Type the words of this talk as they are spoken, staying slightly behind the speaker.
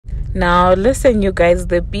Now listen, you guys,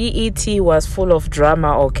 the BET was full of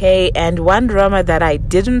drama, okay? And one drama that I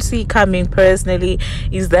didn't see coming personally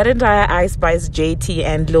is that entire Ice Spice, JT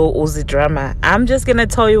and Lil Uzi drama. I'm just gonna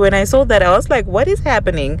tell you, when I saw that, I was like, what is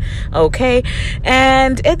happening? Okay.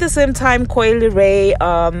 And at the same time, Coily Ray,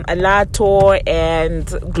 Alato and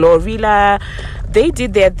Glorilla, they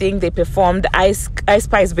did their thing. They performed. Ice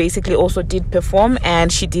Spice basically also did perform,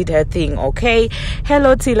 and she did her thing, okay?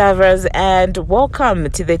 Hello, tea lovers, and welcome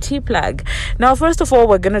to the tea plug. Now, first of all,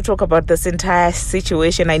 we're going to talk about this entire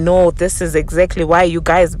situation. I know this is exactly why you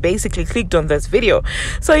guys basically clicked on this video.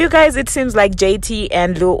 So, you guys, it seems like JT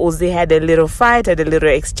and Lil Uzi had a little fight, had a little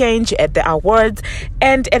exchange at the awards.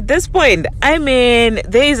 And at this point, I mean,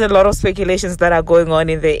 there is a lot of speculations that are going on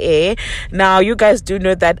in the air. Now, you guys do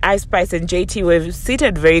know that Ice Spice and JT were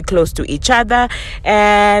seated very close to each other,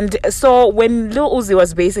 and so when Lil Uzi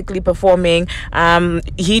was basically performing,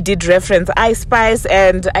 he did reference Ice Spice,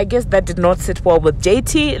 and I guess that did not sit well with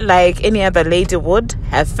JT, like any other lady would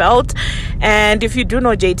have felt. And if you do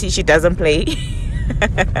know JT, she doesn't play.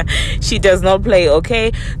 She does not play,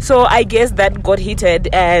 okay? So I guess that got heated,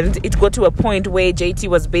 and it got to a point where JT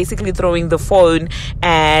was basically throwing the phone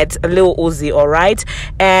at Lil Uzi, all right?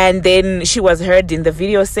 And then she was heard in the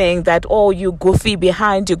video saying that, oh, you goofy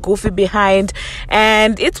behind,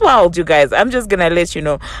 and it's wild, you guys. I'm just gonna let you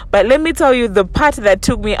know. But let me tell you, the part that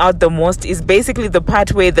took me out the most is basically the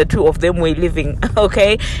part where the two of them were living,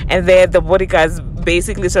 okay? And there the bodyguards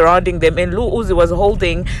basically surrounding them, and Lil Uzi was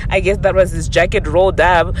holding, I guess that was his jacket rolled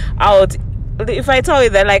up out. If I tell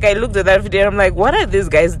you that, like, I looked at that video and I'm like, what are these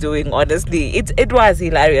guys doing? Honestly, it was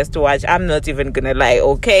hilarious to watch. I'm not even gonna lie,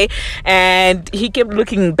 okay? And he kept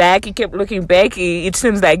looking back. It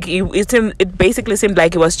seems like it basically seemed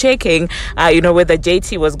like he was checking whether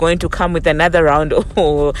JT was going to come with another round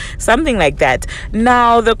or something like that.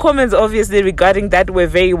 Now the comments obviously regarding that were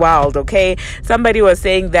very wild, okay? Somebody was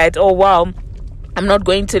saying that, oh wow, I'm not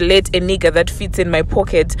going to let a nigga that fits in my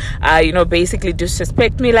pocket, basically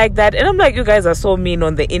disrespect me like that. And I'm like, you guys are so mean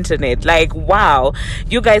on the internet. Like, wow,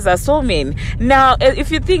 you guys are so mean. Now,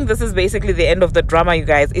 if you think this is basically the end of the drama, you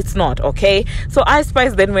guys, it's not, okay? So Ice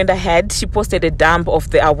Spice then went ahead. She posted a dump of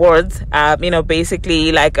the awards,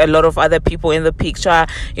 basically like a lot of other people in the picture,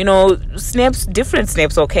 different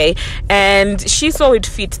snaps, okay? And she saw it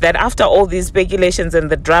fit that after all these speculations and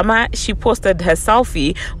the drama, she posted her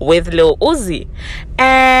selfie with Lil Uzi.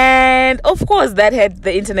 And of course that had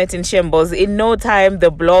the internet in shambles. In no time,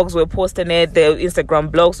 the blogs were posting it, the Instagram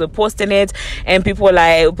blogs were posting it, and people were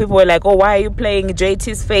like, oh, why are you playing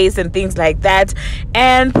JT's face and things like that.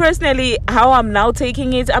 And personally, how I'm now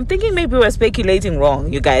taking it, I'm thinking maybe we're speculating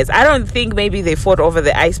wrong, you guys. I don't think maybe they fought over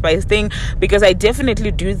the Ice Spice thing, because I definitely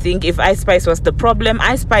do think if Ice Spice was the problem,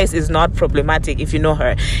 Ice Spice is not problematic if you know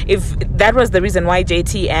her. If that was the reason why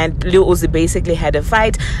JT and Lil Uzi basically had a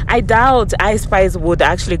fight, I doubt Ice Spice would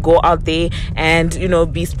actually go out there and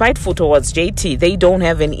be spiteful towards JT. They don't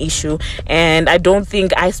have an issue, and I don't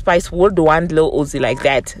think Ice Spice would want Lil Uzi like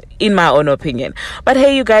that, in my own opinion. But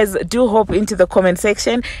hey, you guys, do hop into the comment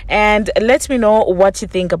section and let me know what you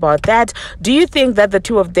think about that. Do you think that the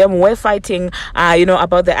two of them were fighting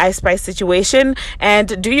about the Ice Spice situation?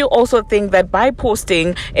 And do you also think that by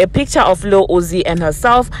posting a picture of Lil Uzi and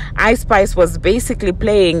herself, Ice Spice was basically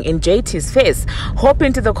playing in JT's face? Hop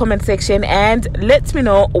into the comment section and let me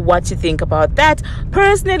know what you think about that.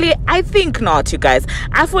 Personally, I think not, you guys.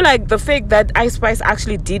 I feel like the fact that Ice Spice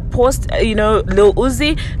actually did post Lil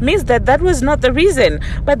Uzi means that was not the reason.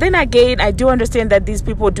 But then again, I do understand that these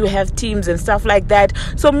people do have teams and stuff like that,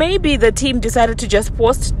 so maybe the team decided to just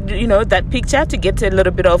post that picture to get a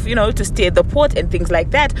little bit of to stir the pot and things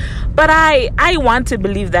like that. But I want to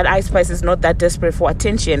believe that Ice Spice is not that desperate for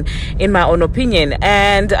attention, in my own opinion.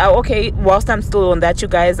 And okay, whilst I'm still on that, you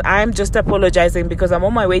guys, I'm just apologizing because I'm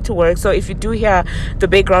on my way to work. So if you do hear the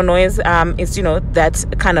background noise, it's that's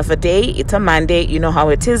kind of a day. It's a Monday, you know how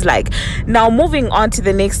it is like. Now, moving on to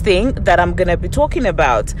the next thing that I'm gonna be talking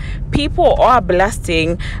about. People are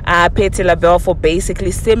blasting Patti LaBelle for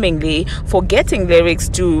basically seemingly forgetting lyrics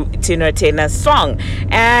to Tina Turner's song,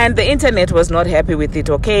 and the internet was not happy with it,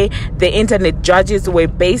 okay? The internet judges were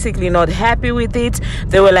basically not happy with it.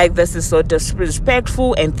 They were like, this is so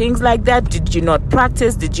disrespectful and things like that. Did you not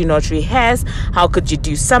practice? Did you not rehearse? famous. How could you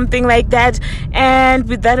do something like that? And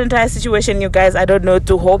with that entire situation, you guys, I don't know,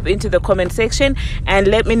 to hop into the comment section and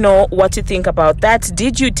let me know what you think about that.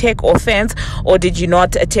 Did you take offense or did you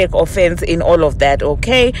not take offense in all of that?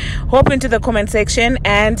 Okay, hop into the comment section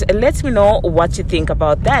and let me know what you think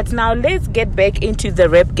about that. Now let's get back into the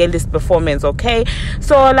Rap Girlist performance. Okay,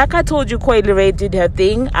 so like I told you, Coily Ray did her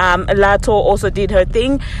thing, Lato also did her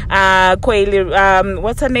thing,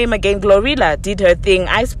 what's her name again, Glorilla did her thing,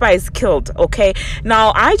 Ice Spice killed. Okay,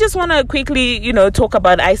 now I just want to quickly, you know, talk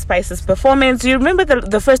about Ice Spice's performance. You remember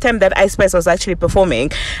the first time that Ice Spice was actually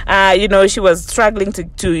performing, you know, she was struggling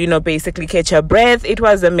to you know, basically catch her breath. It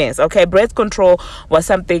was a mess. Okay, breath control was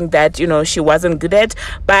something that, you know, she wasn't good at.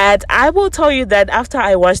 But I will tell you that after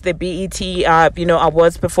I watched the BET you know,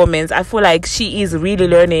 awards performance, I feel like she is really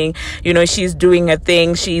learning. You know, she's doing her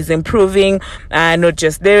thing, she's improving, not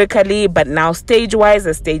just lyrically but now stage wise,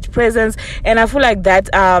 a stage presence. And I feel like that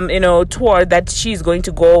you know, tour that she's going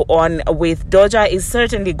to go on with Doja is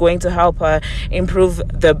certainly going to help her improve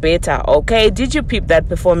the better. Okay, did you peep that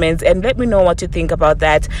performance? And let me know what you think about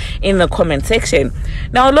that in the comment section.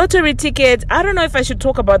 Now lottery ticket, I don't know if I should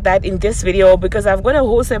talk about that in this video because I've got a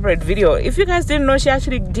whole separate video. If you guys didn't know, she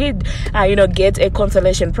actually did you know, get a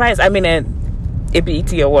consolation prize, I mean a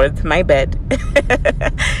BET award, my bad.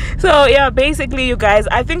 So yeah, basically you guys,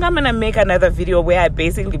 I think I'm gonna make another video where I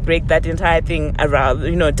basically break that entire thing around,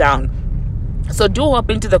 you know, down. So do hop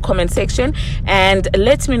into the comment section and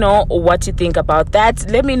let me know what you think about that.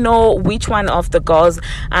 Let me know which one of the girls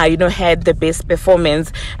you know, had the best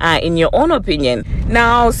performance in your own opinion.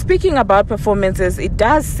 Now speaking about performances, it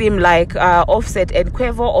does seem like Offset and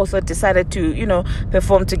Quavo also decided to, you know,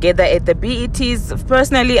 perform together at the BETs.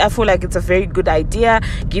 Personally, I feel like it's a very good idea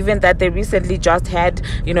given that they recently just had,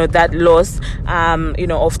 you know, that loss you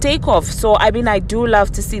know, of Takeoff. So I mean, I do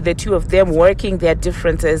love to see the two of them working their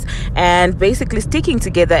differences and basically sticking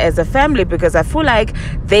together as a family, because I feel like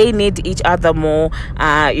they need each other more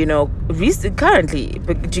you know, currently.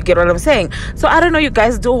 Do you get what I'm saying? So I don't know, you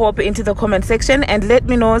guys, do hop into the comment section and let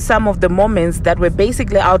me know some of the moments that were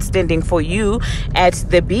basically outstanding for you at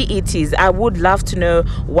the BETs. I would love to know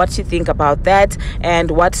what you think about that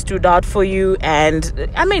and what stood out for you.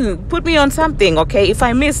 And I mean, put me on something. Okay, if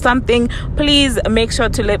I missed something, please make sure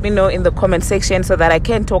to let me know in the comment section so that I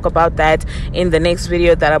can talk about that in the next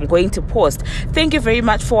video that I'm going to post. Thank you very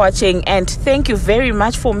much for watching and thank you very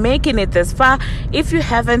much for making it this far. If you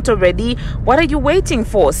haven't already, what are you waiting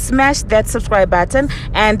for? Smash that subscribe button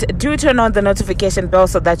and do turn on the notification bell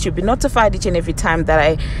so that you'll be notified each and every time that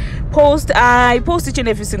I post each and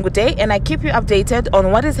every single day, and I keep you updated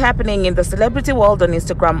on what is happening in the celebrity world on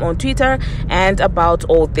Instagram, on Twitter, and about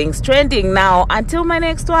all things trending. Now until my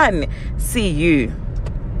next one, see you.